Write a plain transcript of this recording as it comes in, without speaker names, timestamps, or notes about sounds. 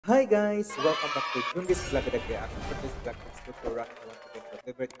Hi guys! Welcome back to Junry's Vlog Reaction. For this vlog, let's go to Russia once again, our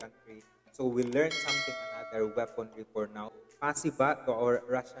favorite country. So we learned something, another weaponry for now. PASIBA to our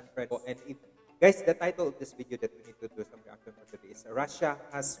Russian friend. And guys, the title of this video that we need to do some reaction for today is Russia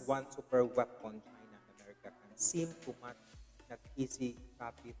has one super weapon China and America can seem too much not easy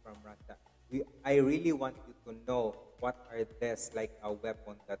copy from Russia. I really want you to know what are this like a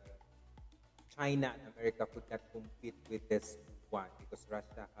weapon that China and America could not compete with this one because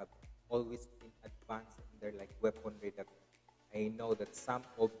Russia have always been advanced in their like weaponry that I know that some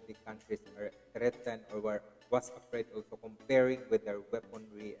of the countries are threatened or was afraid also comparing with their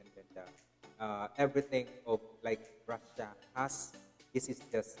weaponry and then everything of like Russia has. This is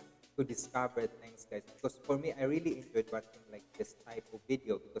just to discover things, guys, because for me I really enjoyed watching like this type of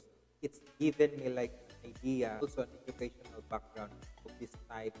video because it's given me like an idea, also an educational background of this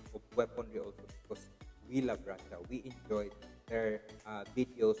type of weaponry also because we love Russia. We enjoyed their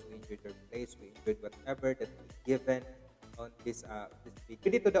videos, we enjoyed their plays, we enjoyed whatever that is given on this video.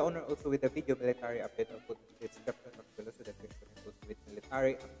 Credit to the owner also with the video military update. I'll put the description box below so that you can also with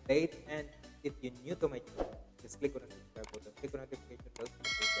military update. And if you're new to my channel, just click on the subscribe button, click on notification bell to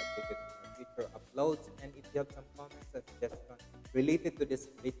be updated on our future uploads. And if you have some comments or suggestions related to this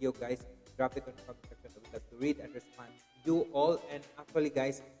video, guys, drop it on the comment section. I would love to read and respond to you all. And actually,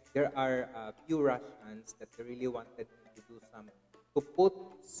 guys, there are few Russians that really wanted me to do to put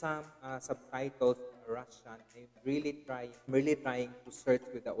some subtitles in Russian. I'm really trying to search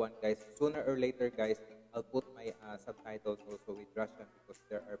with that one, guys. Sooner or later, guys, I'll put my subtitles also with Russian because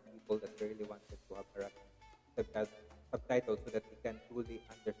there are people that really wanted to have a Russian subtitles so that we can truly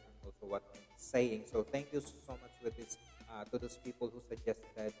understand also what I'm saying. So thank you so much with this to those people who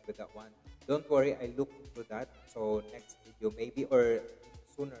suggested with that one. Don't worry, I look into that. So next video maybe or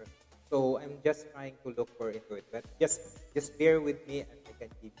sooner. So I'm just trying to look for into it, but just bear with me and I can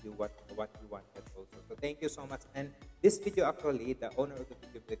give you what you wanted also. So thank you so much. And this video actually, the owner of the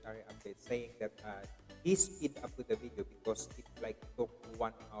video military update saying that he speed up with the video because it like took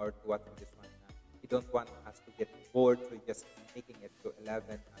 1 hour to watch this one. He don't want us to get bored, so just making it to 11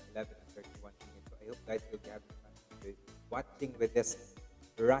 and 31 minutes. So I hope guys will be having fun watching with this.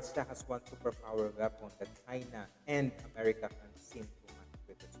 Russia has one superpower weapon that China and America can seem too much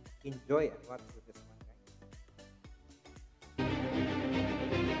with it. Enjoy and watch with this one,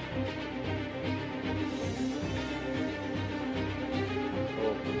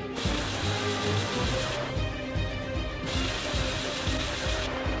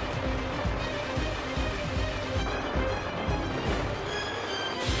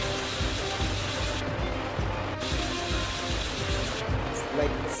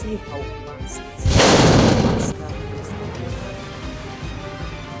 like see how fast it's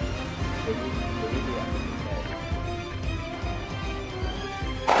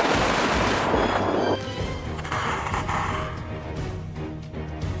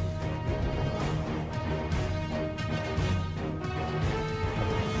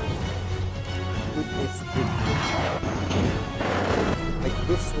like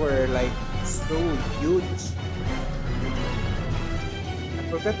those were like so huge. I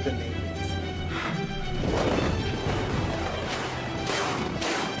forgot the names.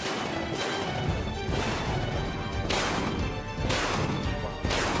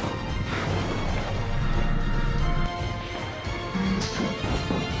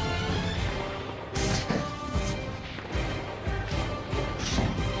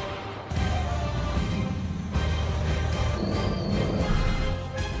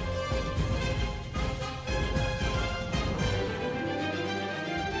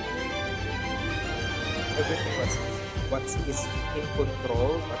 Everything was what is in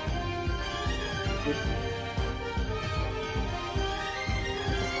control, but good.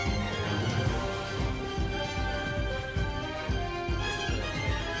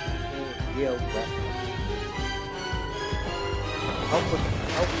 Real weapon. How could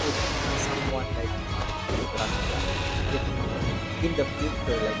someone like Russia in the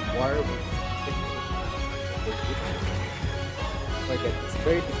future like war with but it's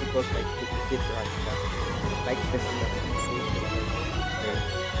very difficult like to defeat Russia like this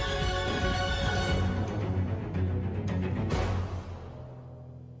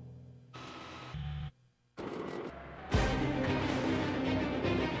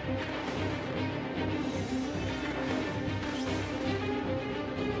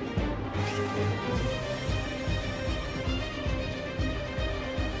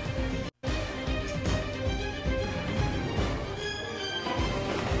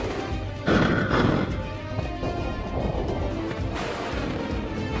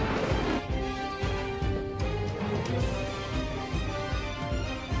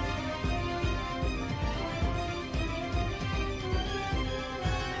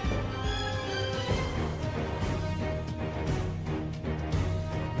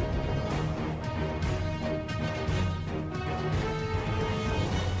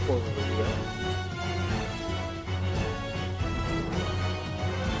For real.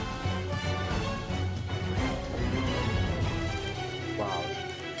 Wow.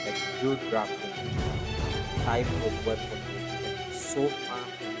 Like you dropping type of weapon like so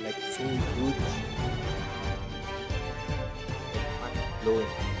fast and like so huge, like mind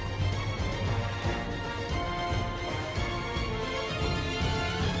blowing.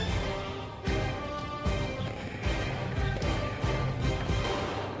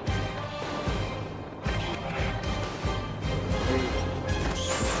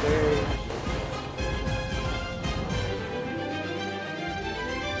 Very,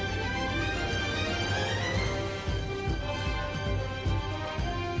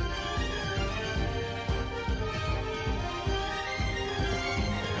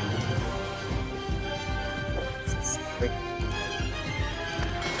 very,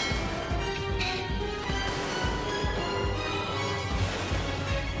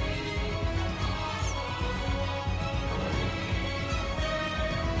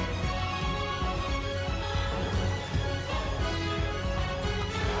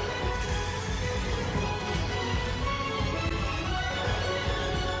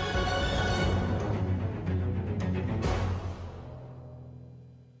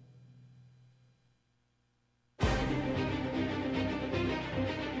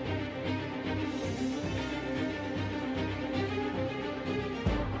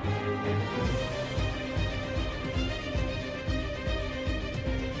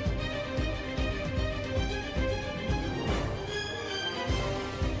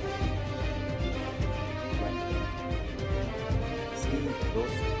 see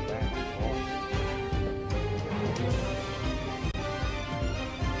those back on.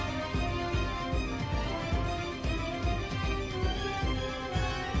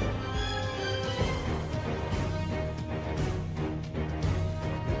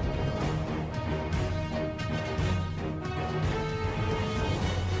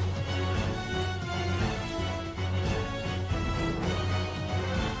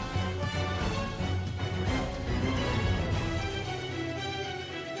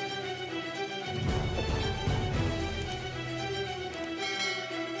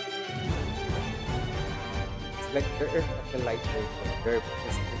 It's like the earth of the light also. They're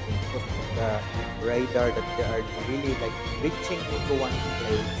just looking because of the radar that they are really like reaching into one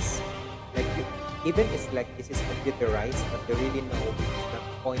place. Like even it's like this is computerized, but they really know which is the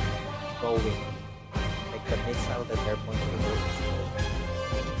point going. Like the missile that they're pointing towards.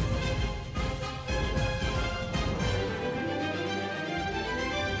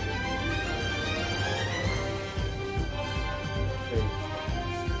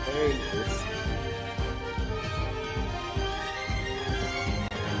 Very loose.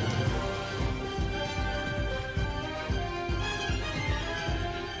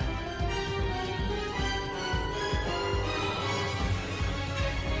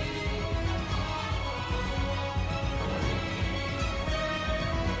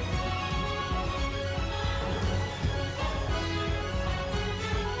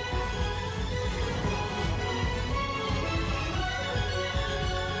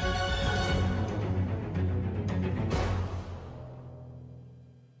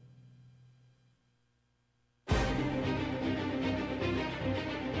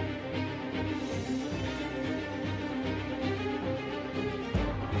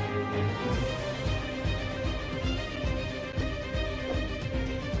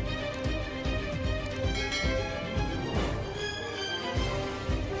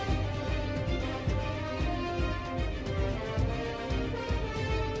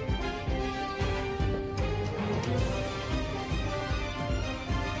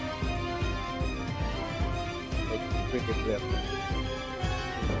 Pretty flip.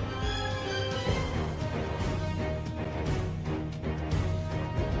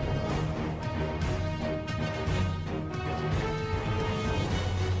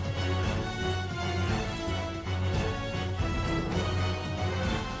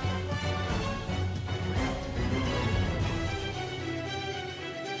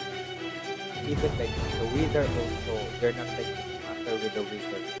 Even like the weather also, they're not like matter with the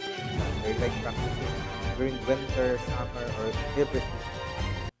weather. They're like practicing during winter, summer, or everything.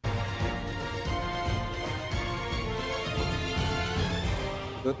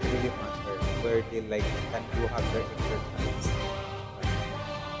 Don't really matter where they like can do have their exercise.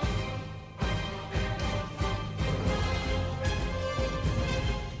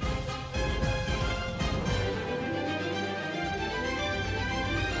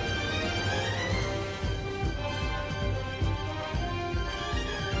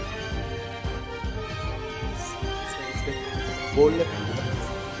 Bullet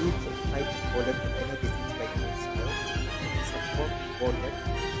huge type of bullet. I know this is like a small. It's a fork bullet.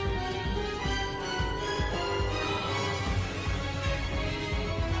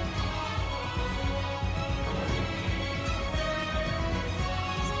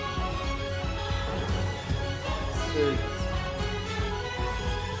 Serious.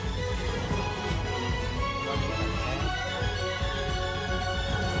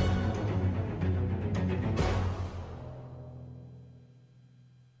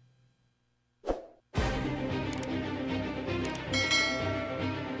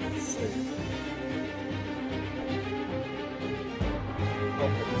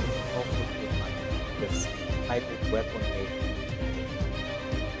 This type of weapon made.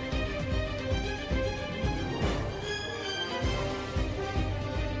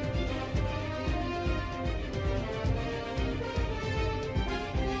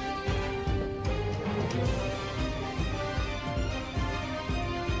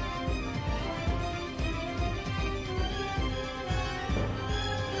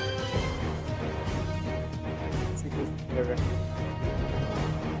 See this direction.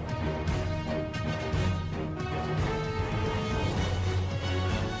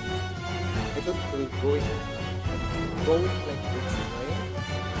 I don't feel going like this way.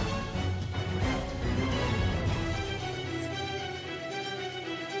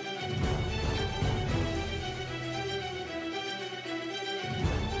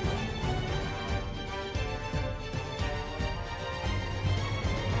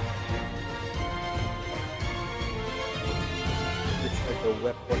 It's like a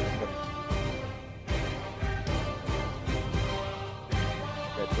weapon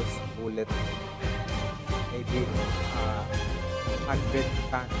of this bullet. Maybe 100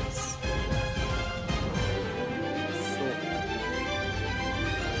 tons.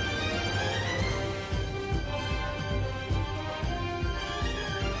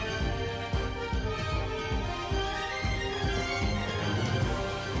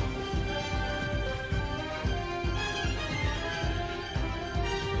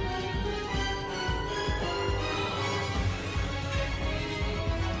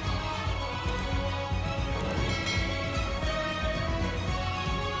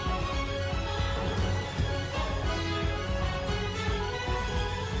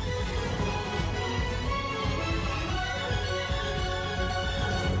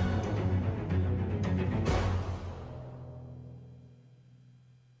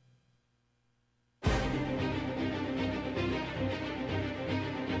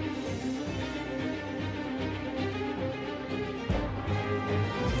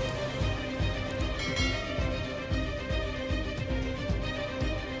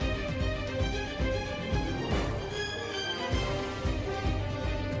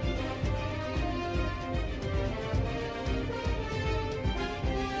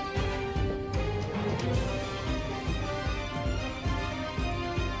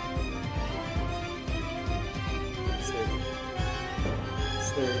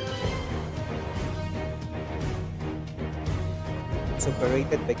 So it's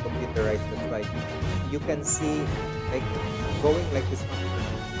operated by computerized, that's why you can see like going like this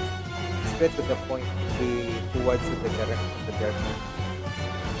one straight to the point towards the direction that they're going.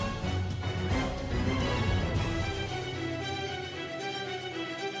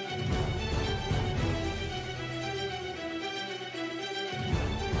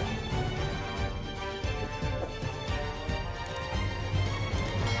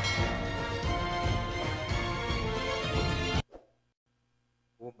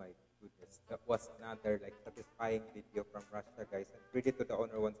 Oh my goodness, that was another like satisfying video from Russia, guys. And credit to the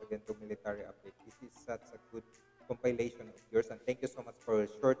owner once again to Military Update. This is such a good compilation of yours, and thank you so much for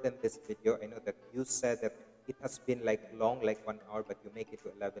shortening this video. I know that you said that it has been like long, like 1 hour, but you make it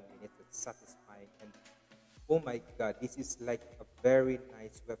to 11 minutes. It's satisfying, and oh my God, this is like a very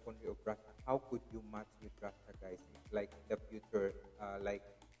nice weaponry of Russia. How could you match with Russia, guys? It's like in the future, like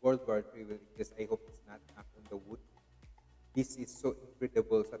World War III will exist. I hope it's not knock on the wood. This is so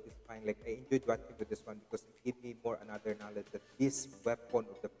incredible, satisfying. Like I enjoyed watching with this one because it gave me more another knowledge that this weapon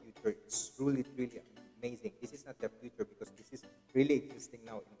of the future is truly, truly amazing. This is not the future because this is really existing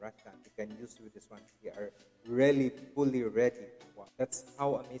now in Russia. You can use with this one. They are really fully ready. Wow. That's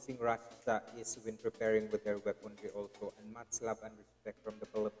how amazing Russia is when preparing with their weaponry also. And much love and respect from the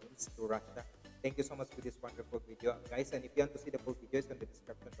Philippines to Russia. Thank you so much for this wonderful video, guys. And if you want to see the full videos in the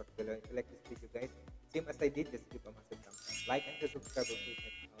description box below, if you like this video, guys, same as I did, just give a massive thumbs up. Like and subscribe to my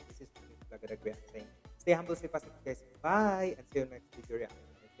channel. This is GRAN saying, stay humble, stay positive, guys. Bye, and see you in the next video reaction.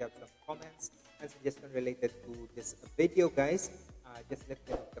 If you have some comments and suggestions related to this video, guys, just let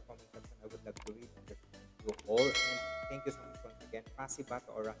me know in the comment section. I would love to read and respond to you all. And thank you so much once again. PASIBA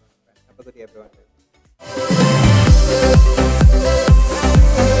to our Russian friends. Have a good day, everyone.